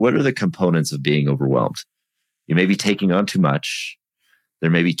what are the components of being overwhelmed? You may be taking on too much.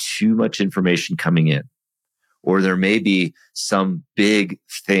 There may be too much information coming in, or there may be some big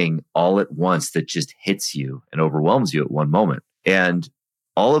thing all at once that just hits you and overwhelms you at one moment. And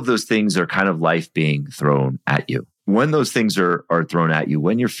all of those things are kind of life being thrown at you. When those things are thrown at you,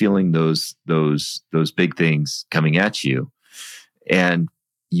 when you're feeling those big things coming at you, and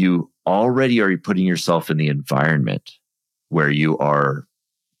you already are putting yourself in the environment where you are,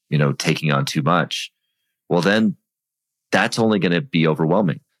 taking on too much, well, then that's only going to be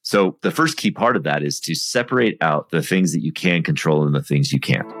overwhelming. So the first key part of that is to separate out the things that you can control and the things you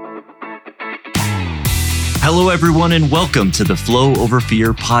can't. Hello, everyone, and welcome to the Flow Over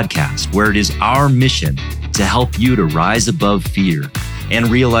Fear podcast, where it is our mission to help you to rise above fear and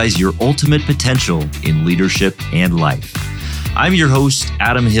realize your ultimate potential in leadership and life. I'm your host,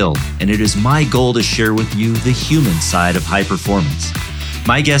 Adam Hill, and it is my goal to share with you the human side of high performance.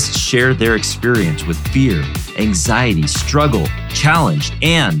 My guests share their experience with fear, anxiety, struggle, challenge,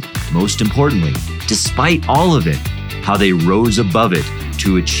 and most importantly, despite all of it, how they rose above it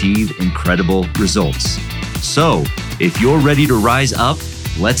to achieve incredible results. So, if you're ready to rise up,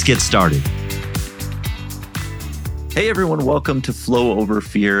 let's get started. Hey everyone, welcome to Flow Over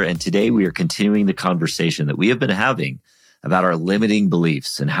Fear, and today we are continuing the conversation that we have been having about our limiting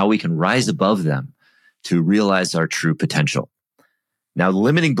beliefs and how we can rise above them to realize our true potential. Now,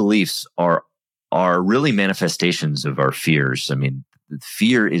 limiting beliefs are really manifestations of our fears. I mean,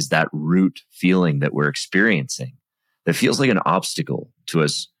 fear is that root feeling that we're experiencing that feels like an obstacle to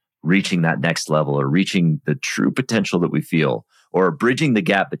us reaching that next level or reaching the true potential that we feel, or bridging the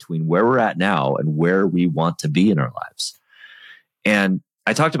gap between where we're at now and where we want to be in our lives. And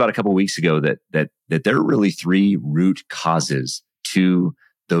I talked about a couple of weeks ago that there are really three root causes to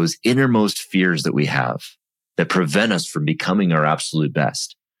those innermost fears that we have that prevent us from becoming our absolute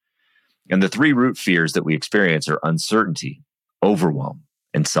best. And the three root fears that we experience are uncertainty, overwhelm,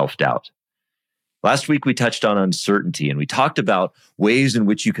 and self-doubt. Last week, we touched on uncertainty, and we talked about ways in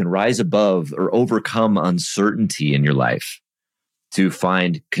which you can rise above or overcome uncertainty in your life to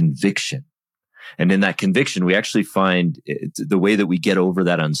find conviction. And in that conviction, we actually find the way that we get over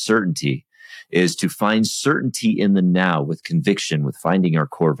that uncertainty is to find certainty in the now with conviction, with finding our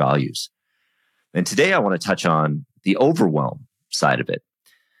core values. And today I want to touch on the overwhelm side of it.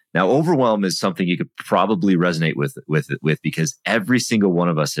 Now, overwhelm is something you could probably resonate with because every single one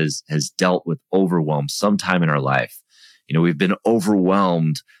of us has dealt with overwhelm sometime in our life. We've been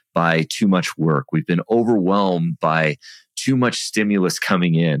overwhelmed by too much work. We've been overwhelmed by too much stimulus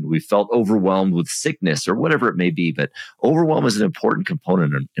coming in. We felt overwhelmed with sickness or whatever it may be, but overwhelm is an important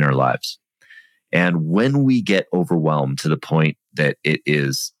component in our lives. And when we get overwhelmed to the point that it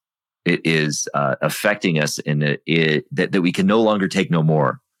is affecting us that we can no longer take no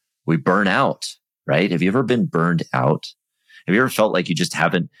more, we burn out, right? Have you ever been burned out? Have you ever felt like you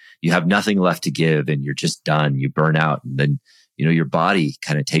have nothing left to give and you're just done, you burn out, and then, your body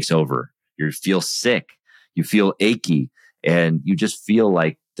kind of takes over. You feel sick, you feel achy, and you just feel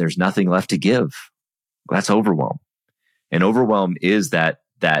like there's nothing left to give. That's overwhelm. And overwhelm is that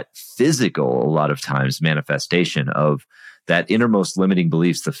physical, a lot of times, manifestation of that innermost limiting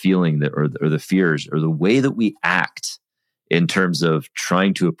beliefs, the feeling that, or the fears, or the way that we act in terms of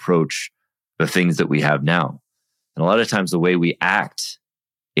trying to approach the things that we have now. And a lot of times the way we act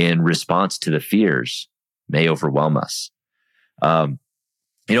in response to the fears may overwhelm us. In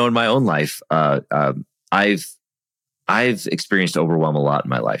my own life, I've experienced overwhelm a lot in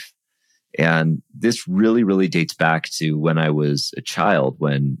my life. And this really, really dates back to when I was a child,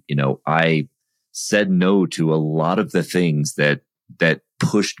 when, I said no to a lot of the things that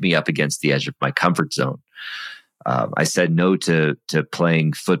pushed me up against the edge of my comfort zone. I said no to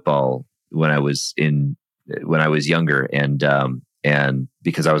playing football when I was younger, and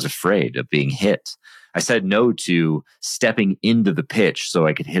because I was afraid of being hit. I said no to stepping into the pitch so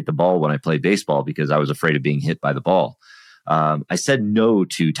I could hit the ball when I played baseball because I was afraid of being hit by the ball. I said no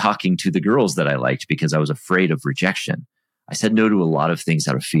to talking to the girls that I liked because I was afraid of rejection. I said no to a lot of things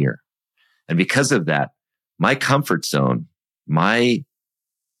out of fear. And because of that, my comfort zone, my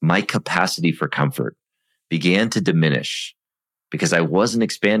capacity for comfort began to diminish because I wasn't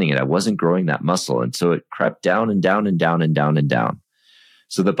expanding it. I wasn't growing that muscle. And so it crept down and down and down and down and down.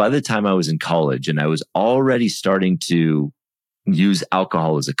 So that by the time I was in college and I was already starting to use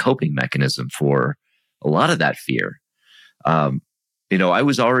alcohol as a coping mechanism for a lot of that fear, I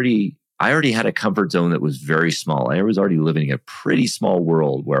already had a comfort zone that was very small. I was already living in a pretty small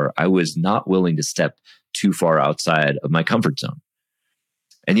world where I was not willing to step too far outside of my comfort zone.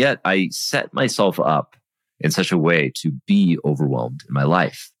 And yet I set myself up in such a way to be overwhelmed in my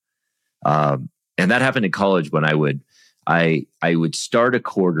life. And that happened in college when I would start a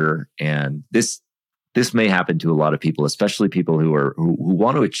quarter, and this may happen to a lot of people, especially people who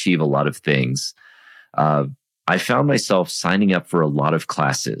want to achieve a lot of things. I found myself signing up for a lot of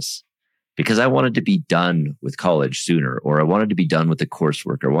classes because I wanted to be done with college sooner, or I wanted to be done with the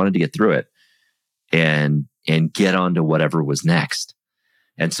coursework, or wanted to get through it and get on to whatever was next.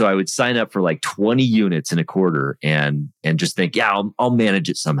 And so I would sign up for like 20 units in a quarter and just think, yeah, I'll manage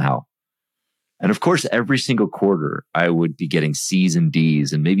it somehow. And of course, every single quarter, I would be getting C's and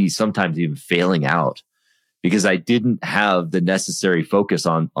D's, and maybe sometimes even failing out because I didn't have the necessary focus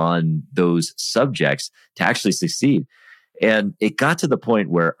on those subjects to actually succeed. And it got to the point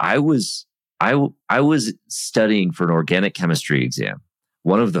where I was studying for an organic chemistry exam,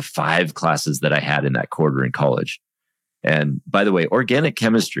 one of the 5 classes that I had in that quarter in college. And by the way, organic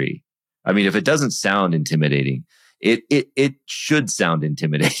chemistry, I mean, if it doesn't sound intimidating, it should sound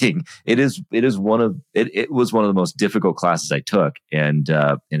intimidating. It was one of the most difficult classes I took, and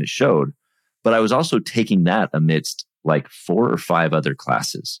it showed. But I was also taking that amidst like 4 or 5 other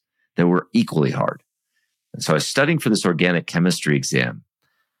classes that were equally hard. And so I was studying for this organic chemistry exam,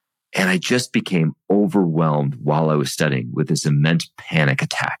 and I just became overwhelmed while I was studying with this immense panic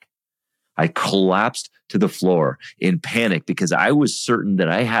attack. I collapsed to the floor in panic because I was certain that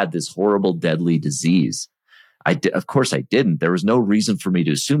I had this horrible, deadly disease. Of course I didn't. There was no reason for me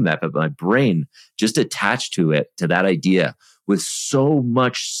to assume that, but my brain just attached to that idea with so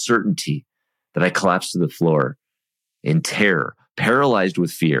much certainty that I collapsed to the floor in terror, paralyzed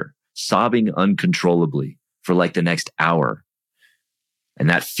with fear, sobbing uncontrollably for like the next hour. And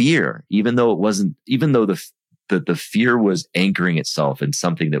that fear, even though the fear was anchoring itself in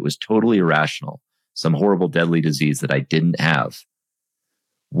something that was totally irrational, some horrible, deadly disease that I didn't have,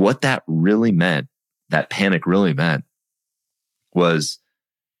 what that really meant, that panic really meant, was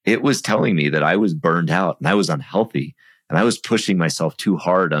it was telling me that I was burned out and I was unhealthy and I was pushing myself too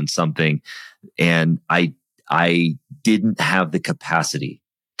hard on something, and I didn't have the capacity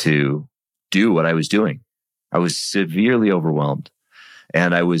to do what I was doing. I was severely overwhelmed,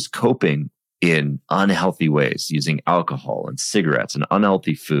 and I was coping in unhealthy ways using alcohol and cigarettes and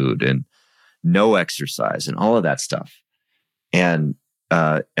unhealthy food and no exercise and all of that stuff. And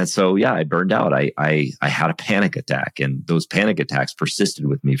so, yeah, I burned out. I had a panic attack, and those panic attacks persisted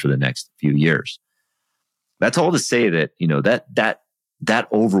with me for the next few years. That's all to say that, that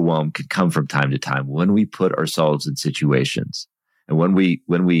overwhelm could come from time to time when we put ourselves in situations, and when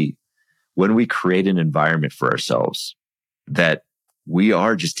we create an environment for ourselves that we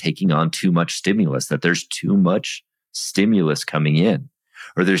are just taking on too much stimulus, that there's too much stimulus coming in,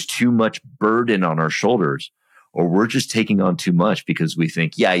 or there's too much burden on our shoulders, or we're just taking on too much because we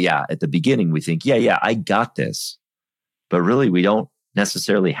think, yeah, at the beginning, we think, yeah, I got this. But really, we don't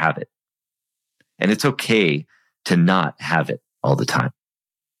necessarily have it. And it's okay to not have it all the time.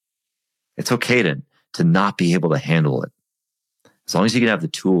 It's okay to not be able to handle it, as long as you can have the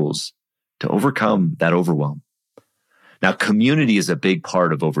tools to overcome that overwhelm. Now, community is a big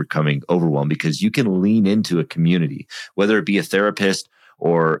part of overcoming overwhelm, because you can lean into a community, whether it be a therapist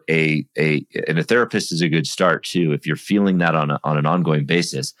or and a therapist is a good start too. If you're feeling that on an ongoing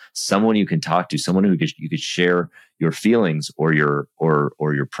basis, someone you can talk to, someone who you could share your feelings or your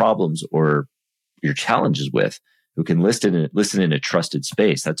problems or your challenges with, who can listen in a trusted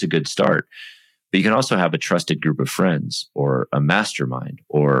space. That's a good start. But you can also have a trusted group of friends or a mastermind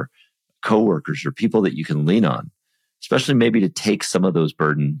or coworkers or people that you can lean on, especially maybe to take some of those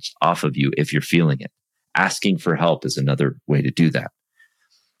burdens off of you if you're feeling it. Asking for help is another way to do that.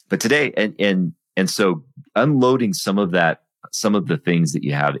 But today, and so unloading some of the things that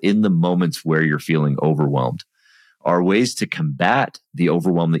you have in the moments where you're feeling overwhelmed are ways to combat the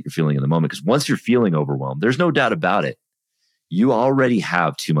overwhelm that you're feeling in the moment. Because once you're feeling overwhelmed, there's no doubt about it, you already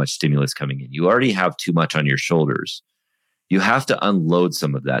have too much stimulus coming in. You already have too much on your shoulders. You have to unload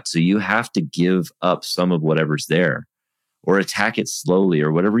some of that. So you have to give up some of whatever's there, or attack it slowly,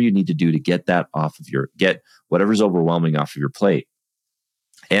 or whatever you need to do to get that get whatever's overwhelming off of your plate.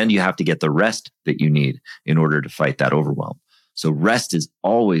 And you have to get the rest that you need in order to fight that overwhelm. So rest is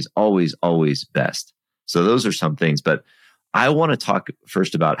always, always, always best. So those are some things, but I want to talk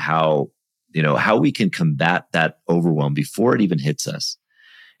first about how we can combat that overwhelm before it even hits us.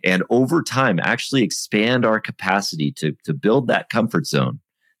 And over time, actually expand our capacity to build that comfort zone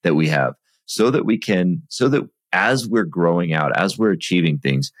that we have, so that as we're growing out, as we're achieving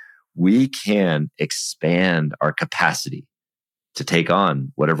things, we can expand our capacity to take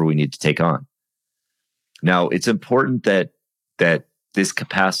on whatever we need to take on. Now, it's important that this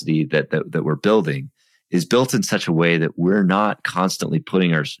capacity that we're building is built in such a way that we're not constantly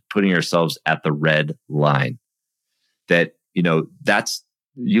putting ourselves at the red line. That, that's,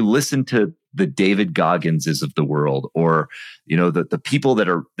 you listen to the David Gogginses of the world, or, the people that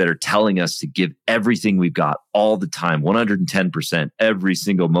are telling us to give everything we've got all the time, 110% every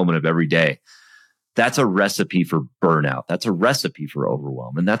single moment of every day. That's a recipe for burnout. That's a recipe for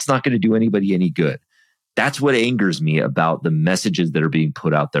overwhelm. And that's not going to do anybody any good. That's what angers me about the messages that are being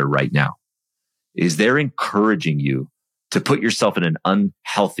put out there right now, is they're encouraging you to put yourself in an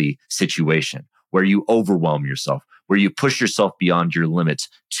unhealthy situation where you overwhelm yourself, where you push yourself beyond your limits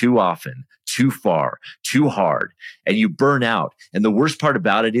too often, too far, too hard, and you burn out. And the worst part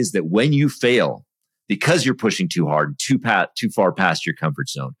about it is that when you fail, because you're pushing too hard, too far past your comfort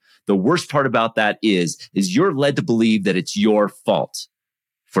zone, the worst part about that is you're led to believe that it's your fault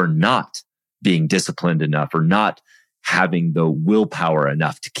for not being disciplined enough or not having the willpower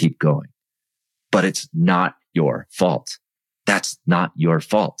enough to keep going. But it's not your fault. That's not your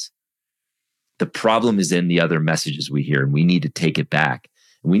fault. The problem is in the other messages we hear, and we need to take it back.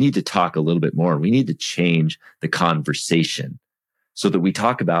 And we need to talk a little bit more. We need to change the conversation so that we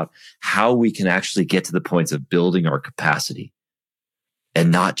talk about how we can actually get to the points of building our capacity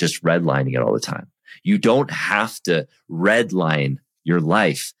and not just redlining it all the time. You don't have to redline your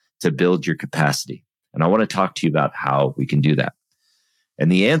life to build your capacity. And I want to talk to you about how we can do that.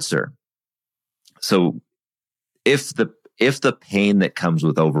 And the answer, so if the pain that comes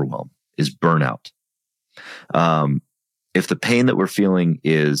with overwhelm is burnout, if the pain that we're feeling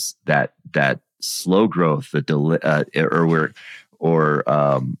is that slow growth, the delay,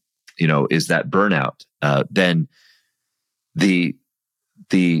 is that burnout, then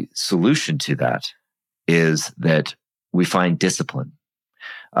the solution to that is that we find discipline.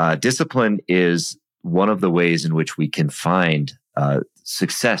 Discipline is one of the ways in which we can find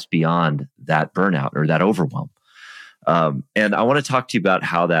success beyond that burnout or that overwhelm. And I want to talk to you about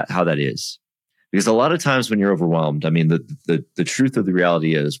how that is. Because a lot of times when you're overwhelmed, I mean, the truth of the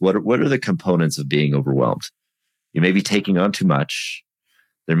reality is, what are the components of being overwhelmed? You may be taking on too much.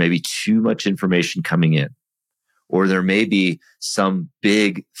 There may be too much information coming in. Or there may be some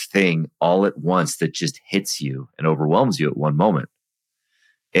big thing all at once that just hits you and overwhelms you at one moment.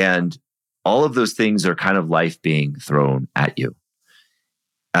 And all of those things are kind of life being thrown at you.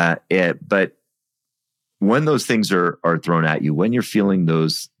 But when those things are thrown at you, when you're feeling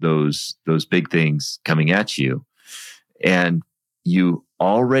those big things coming at you, and you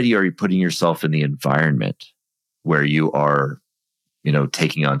already are putting yourself in the environment where you are,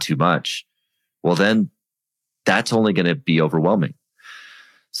 taking on too much, well, then that's only going to be overwhelming.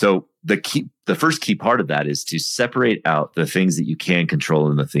 So the first key part of that is to separate out the things that you can control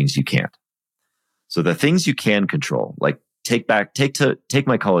and the things you can't. So the things you can control, like take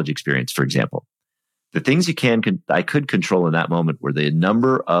my college experience, for example. The things I could control in that moment were the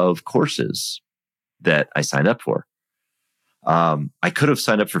number of courses that I signed up for. I could have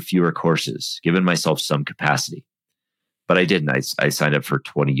signed up for fewer courses, given myself some capacity, but I didn't. I signed up for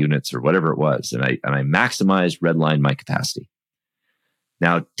 20 units or whatever it was, and I maximized, redlined my capacity.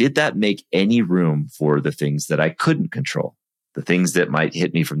 Now, did that make any room for the things that I couldn't control? The things that might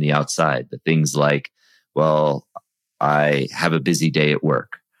hit me from the outside, the things like, well, I have a busy day at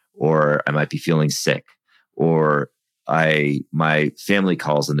work, or I might be feeling sick, or my family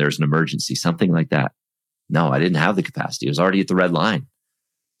calls and there's an emergency, something like that. No, I didn't have the capacity. I was already at the red line.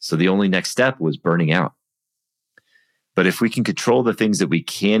 So the only next step was burning out. But if we can control the things that we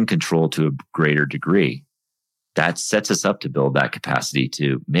can control to a greater degree, that sets us up to build that capacity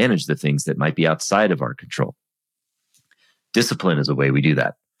to manage the things that might be outside of our control. Discipline is a way we do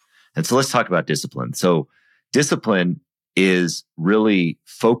that. And so let's talk about discipline. So discipline is really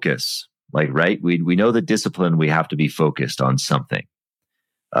focus. Right? We know that discipline, we have to be focused on something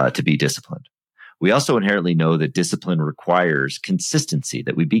to be disciplined. We also inherently know that discipline requires consistency,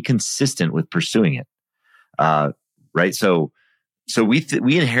 that we be consistent with pursuing it. Right? So we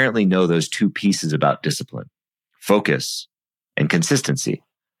inherently know those two pieces about discipline: focus and consistency.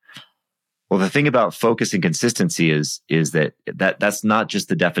 Well, the thing about focus and consistency is that's not just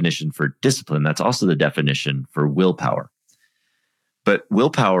the definition for discipline. That's also the definition for willpower. But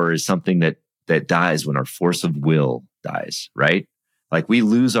willpower is something that dies when our force of will dies, right? Like we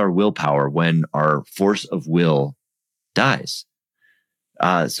lose our willpower when our force of will dies.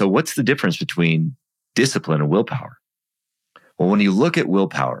 So what's the difference between discipline and willpower? Well, when you look at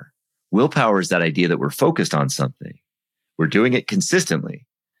willpower is that idea that we're focused on something. We're doing it consistently.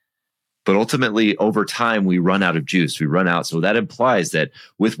 But ultimately, over time, we run out of juice. We run out. So that implies that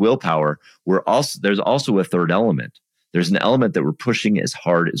with willpower, there's also a third element. There's an element that we're pushing as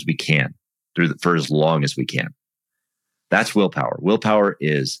hard as we can. for as long as we can. That's willpower. Willpower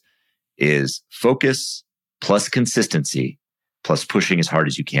is focus plus consistency plus pushing as hard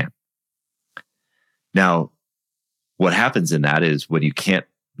as you can. Now, what happens in that is when you can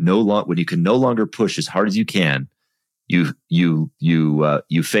no longer push as hard as you can, you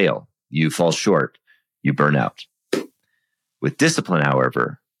fail, you fall short, you burn out. With discipline,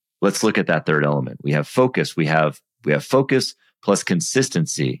 however, let's look at that third element. We have focus. We have focus plus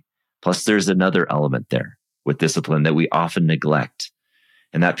consistency, plus there's another element there with discipline that we often neglect.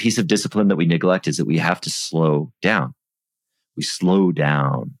 And that piece of discipline that we neglect is that we have to slow down. We slow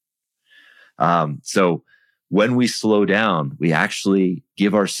down. So when we slow down, we actually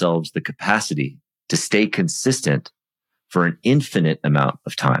give ourselves the capacity to stay consistent for an infinite amount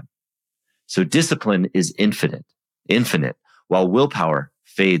of time. So discipline is infinite, while willpower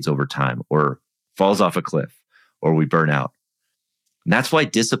fades over time or falls off a cliff or we burn out. And that's why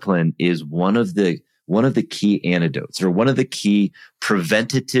discipline is one of the key antidotes or one of the key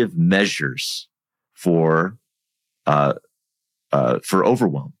preventative measures for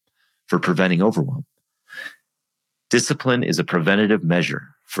overwhelm, for preventing overwhelm. Discipline is a preventative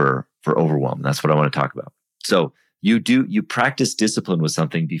measure for overwhelm. That's what I want to talk about. So you practice discipline with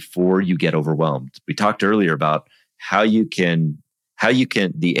something before you get overwhelmed. We talked earlier about how you can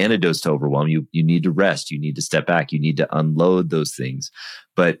the antidotes to overwhelm. You need to rest. You need to step back. You need to unload those things.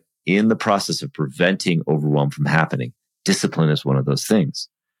 But in the process of preventing overwhelm from happening, discipline is one of those things.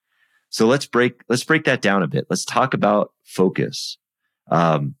 So let's break that down a bit. Let's talk about focus.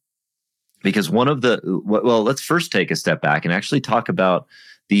 Because let's first take a step back and actually talk about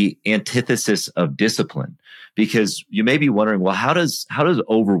the antithesis of discipline. Because you may be wondering, well, what does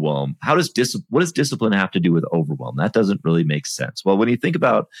discipline have to do with overwhelm? That doesn't really make sense. Well, when you think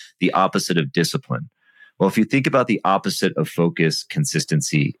about the opposite of discipline, well, if you think about the opposite of focus,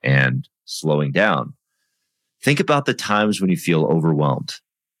 consistency, and slowing down, think about the times when you feel overwhelmed.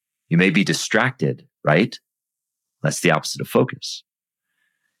 You may be distracted, right? That's the opposite of focus.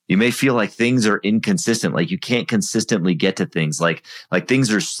 You may feel like things are inconsistent, like you can't consistently get to things, like things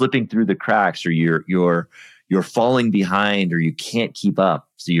are slipping through the cracks, or you're falling behind, or you can't keep up,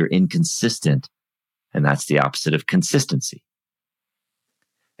 so you're inconsistent, and that's the opposite of consistency.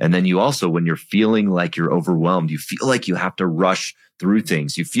 And then you also, when you're feeling like you're overwhelmed, you feel like you have to rush through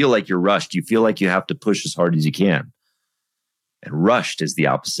things. You feel like you're rushed. You feel like you have to push as hard as you can. And rushed is the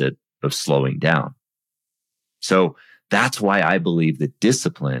opposite of slowing down. So that's why I believe that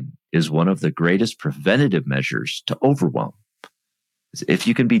discipline is one of the greatest preventative measures to overwhelm. If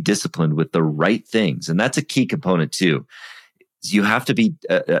you can be disciplined with the right things, and that's a key component too. You have to be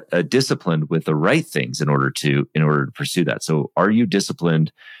disciplined with the right things in order to pursue that. So, are you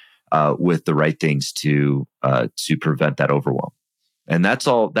disciplined with the right things to prevent that overwhelm? And that's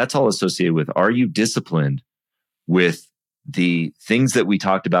all associated with, are you disciplined with the things that we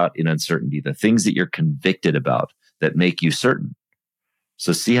talked about in uncertainty, the things that you're convicted about that make you certain?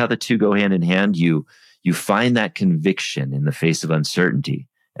 So see how the two go hand in hand? You find that conviction in the face of uncertainty,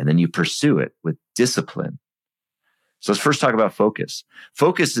 and then you pursue it with discipline. So let's first talk about focus.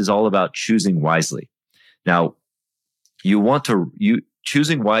 Focus is all about choosing wisely. Now,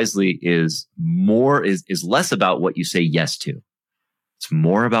 choosing wisely is less about what you say yes to. It's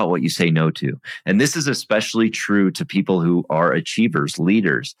more about what you say no to. And this is especially true to people who are achievers,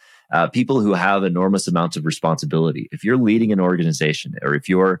 leaders, people who have enormous amounts of responsibility. If you're leading an organization, or if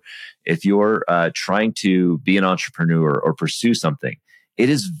you're trying to be an entrepreneur or pursue something,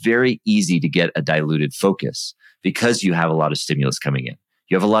 it is very easy to get a diluted focus because you have a lot of stimulus coming in.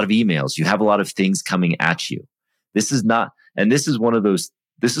 You have a lot of emails. You have a lot of things coming at you. This is one of those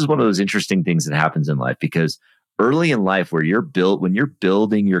interesting things that happens in life, because early in life, when you're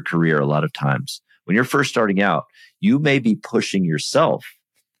building your career, a lot of times when you're first starting out, you may be pushing yourself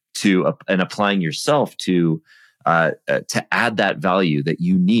and applying yourself to add that value that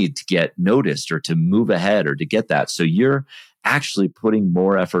you need to get noticed or to move ahead or to get that. So you're actually putting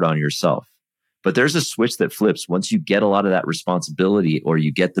more effort on yourself. But there's a switch that flips once you get a lot of that responsibility, or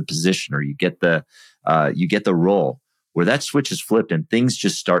you get the position, or you get the role, where that switch is flipped and things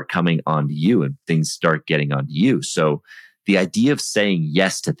just start coming onto you and things start getting onto you. So the idea of saying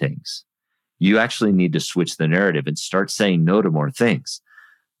yes to things, you actually need to switch the narrative and start saying no to more things.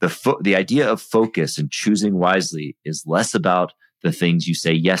 The idea of focus and choosing wisely is less about the things you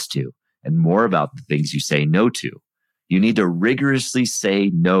say yes to and more about the things you say no to. You need to rigorously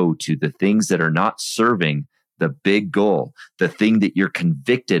say no to the things that are not serving the big goal, the thing that you're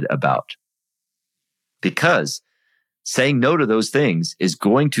convicted about. Because saying no to those things is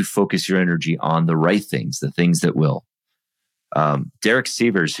going to focus your energy on the right things, the things that will Derek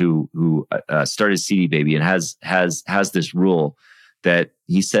Sievers, who started CD Baby and has this rule that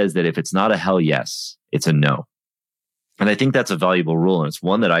he says that if it's not a hell yes, it's a no. And I think that's a valuable rule. And it's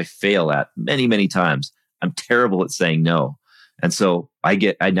one that I fail at many, many times. I'm terrible at saying no. And so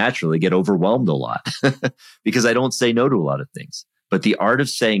I naturally get overwhelmed a lot because I don't say no to a lot of things. But the art of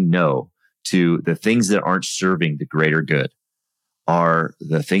saying no to the things that aren't serving the greater good are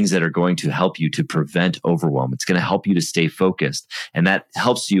the things that are going to help you to prevent overwhelm. It's going to help you to stay focused. And that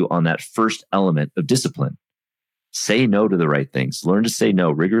helps you on that first element of discipline. Say no to the right things. Learn to say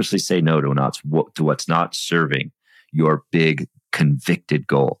no, rigorously say no to what's not serving your big convicted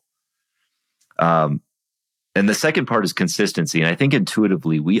goal. And the second part is consistency. And I think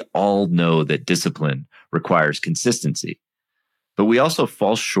intuitively, we all know that discipline requires consistency. But we also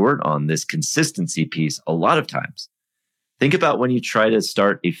fall short on this consistency piece a lot of times. Think about when you try to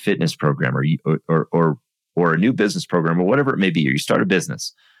start a fitness program or a new business program or whatever it may be, or you start a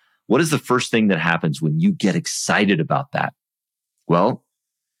business. What is the first thing that happens when you get excited about that? Well,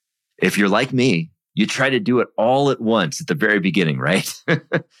 if you're like me, you try to do it all at once at the very beginning, right?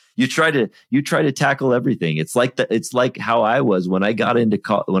 You try to tackle everything. It's like how I was when I got into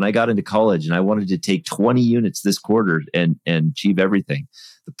college and I wanted to take 20 units this quarter and achieve everything.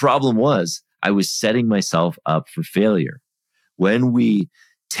 The problem was I was setting myself up for failure. When we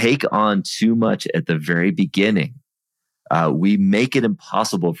take on too much at the very beginning, we make it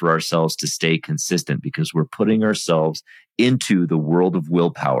impossible for ourselves to stay consistent because we're putting ourselves into the world of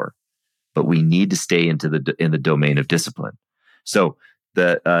willpower. But we need to stay in the domain of discipline. So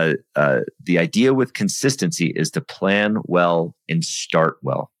the idea with consistency is to plan well and start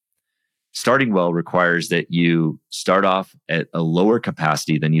well. Starting well requires that you start off at a lower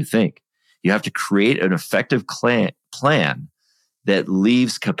capacity than you think. You have to create an effective plan that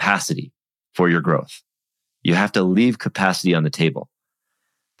leaves capacity for your growth. You have to leave capacity on the table.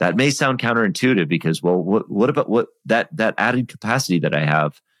 That may sound counterintuitive because, well, what about that added capacity that I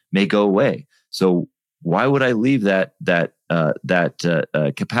have may go away. So why would I leave that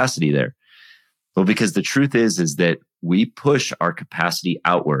capacity there? Well, because the truth is that we push our capacity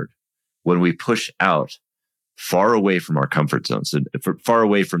outward when we push out far away from our comfort zone, so far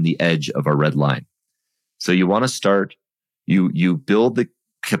away from the edge of our red line. So you want to start. You build the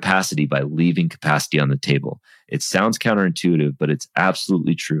capacity by leaving capacity on the table. It sounds counterintuitive, but it's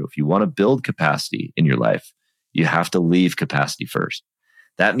absolutely true. If you want to build capacity in your life, you have to leave capacity first.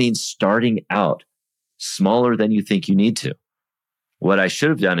 That means starting out smaller than you think you need to. What I should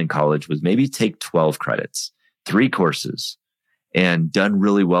have done in college was maybe take 12 credits, 3 courses, and done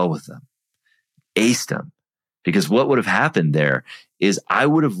really well with them, aced them. Because what would have happened there is I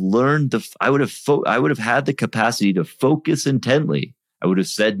would have had the capacity to focus intently. I would have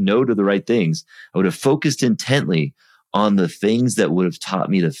said no to the right things. I would have focused intently on the things that would have taught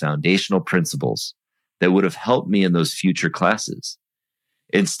me the foundational principles that would have helped me in those future classes.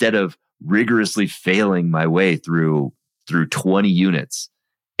 Instead of rigorously failing my way through 20 units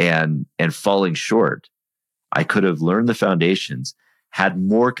and falling short, I could have learned the foundations, had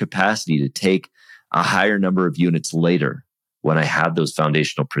more capacity to take a higher number of units later when I had those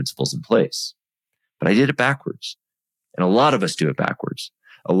foundational principles in place. But I did it backwards. And a lot of us do it backwards.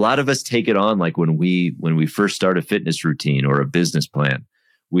 A lot of us take it on like when we first start a fitness routine or a business plan.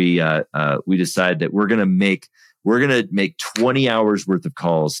 We decide that we're gonna make 20 hours worth of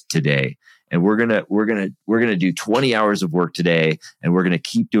calls today, and we're gonna do 20 hours of work today, and we're gonna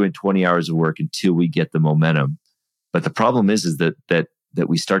keep doing 20 hours of work until we get the momentum. But the problem is that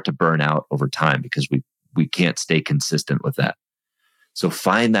we start to burn out over time because we can't stay consistent with that. So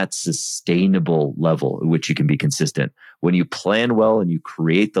find that sustainable level at which you can be consistent. When you plan well and you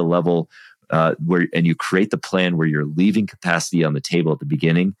create the level you create the plan where you're leaving capacity on the table at the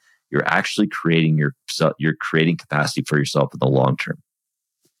beginning, you're actually creating capacity for yourself in the long term.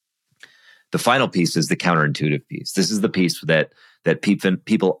 The final piece is the counterintuitive piece. This is the piece that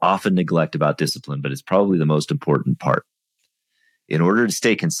people often neglect about discipline, but it's probably the most important part. In order to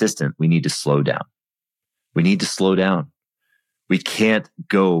stay consistent, we need to slow down. We need to slow down. We can't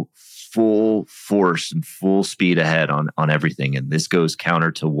go full force and full speed ahead on everything. And this goes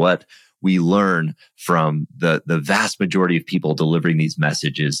counter to what we learn from the vast majority of people delivering these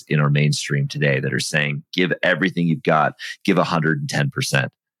messages in our mainstream today that are saying, give everything you've got, give 110%.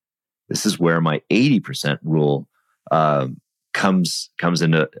 This is where my 80% rule comes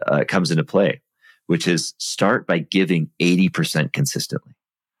into play, which is start by giving 80% consistently.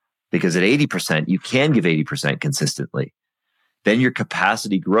 Because at 80%, you can give 80% consistently. Then your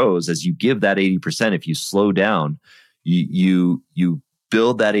capacity grows as you give that 80%. If you slow down, you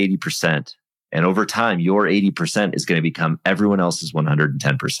build that 80%, And over time, your 80% is going to become everyone else's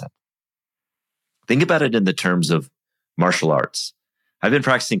 110%. Think about it in the terms of martial arts. I've been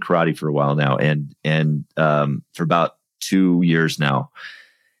practicing karate for a while now, and for about 2 years now.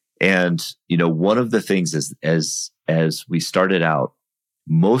 And one of the things is, as we started out,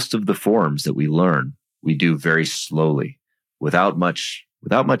 most of the forms that we learn, we do very slowly, without much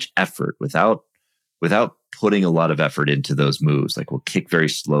effort, without putting a lot of effort into those moves. Like, we'll kick very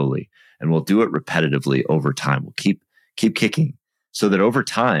slowly, and we'll do it repetitively over time. We'll keep kicking, so that over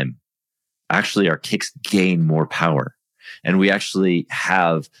time, actually our kicks gain more power. And we actually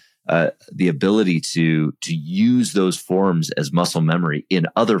have the ability to use those forms as muscle memory in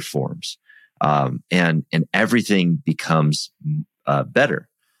other forms. And everything becomes better.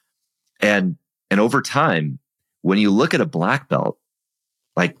 And over time, when you look at a black belt,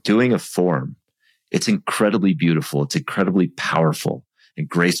 like doing a form, it's incredibly beautiful. It's incredibly powerful and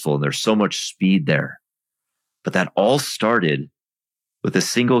graceful. And there's so much speed there. But that all started with a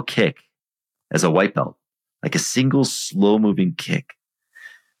single kick as a white belt, like a single slow moving kick.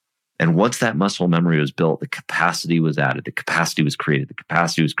 And once that muscle memory was built, the capacity was added, the capacity was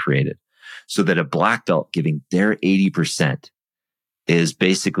created, so that a black belt giving their 80% is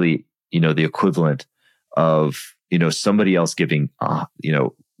basically, the equivalent of, somebody else giving,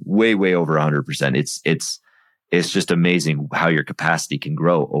 way over 100%. It's just amazing how your capacity can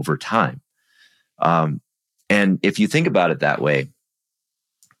grow over time. And if you think about it that way,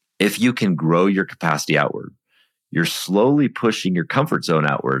 if you can grow your capacity outward, you're slowly pushing your comfort zone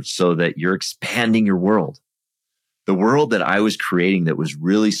outward, so that you're expanding your world. The world that I was creating that was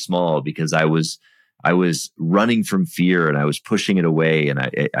really small because I was running from fear and I was pushing it away. And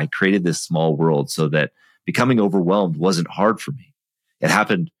I created this small world so that becoming overwhelmed wasn't hard for me. It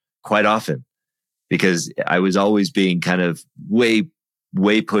happened quite often because I was always being kind of way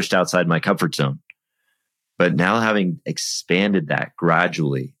pushed outside my comfort zone. But now, having expanded that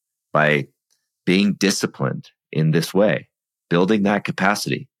gradually by being disciplined in this way, building that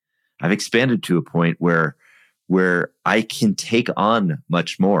capacity, I've expanded to a point where I can take on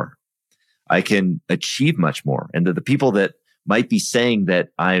much more. I can achieve much more. And the people that might be saying that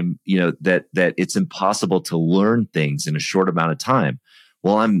I'm, that it's impossible to learn things in a short amount of time.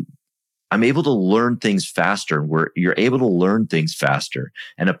 Well, I'm able to learn things faster, where you're able to learn things faster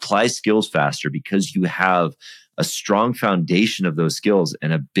and apply skills faster because you have a strong foundation of those skills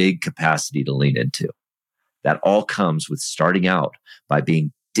and a big capacity to lean into. That all comes with starting out by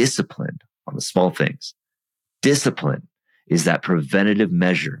being disciplined on the small things. Discipline is that preventative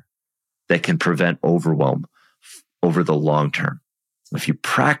measure that can prevent overwhelm over the long term. If you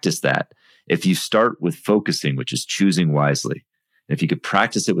practice that, if you start with focusing, which is choosing wisely, and if you could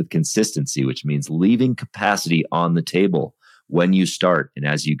practice it with consistency, which means leaving capacity on the table when you start and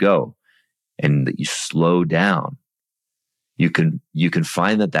as you go, and that you slow down, you can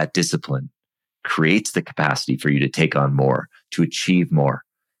find that discipline creates the capacity for you to take on more, to achieve more,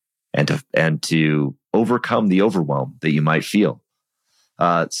 and to overcome the overwhelm that you might feel.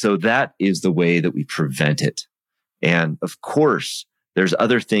 So that is the way that we prevent it. And of course, there's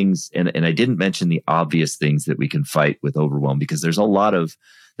other things, and I didn't mention the obvious things that we can fight with overwhelm, because there's a lot of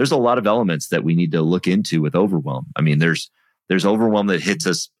elements that we need to look into with overwhelm. I mean, there's overwhelm that hits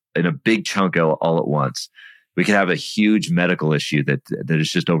us in a big chunk all at once. We could have a huge medical issue that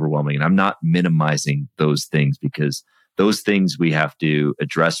is just overwhelming. And I'm not minimizing those things, because those things we have to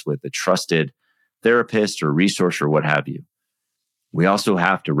address with a trusted therapist or resource or what have you. We also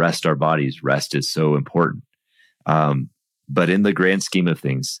have to rest our bodies. Rest is so important. But in the grand scheme of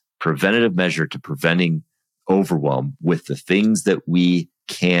things, preventative measure to preventing overwhelm with the things that we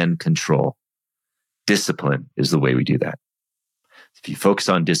can control, discipline is the way we do that. If you focus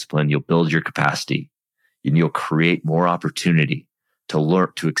on discipline, you'll build your capacity and you'll create more opportunity to learn,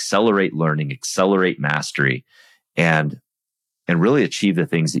 to accelerate learning, accelerate mastery, and really achieve the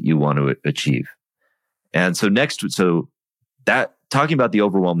things that you want to achieve. And so talking about the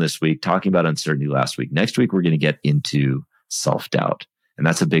overwhelm this week, talking about uncertainty last week. Next week, we're going to get into self-doubt. And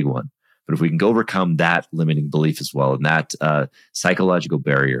that's a big one. But if we can overcome that limiting belief as well, and that psychological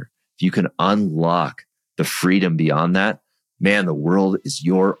barrier, if you can unlock the freedom beyond that, man, the world is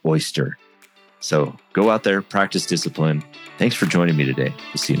your oyster. So go out there, practice discipline. Thanks for joining me today.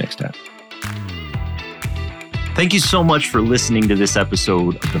 We'll see you next time. Thank you so much for listening to this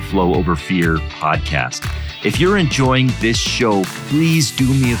episode of the Flow Over Fear podcast. If you're enjoying this show, please do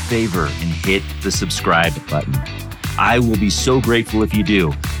me a favor and hit the subscribe button. I will be so grateful if you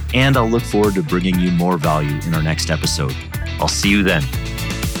do, and I'll look forward to bringing you more value in our next episode. I'll see you then.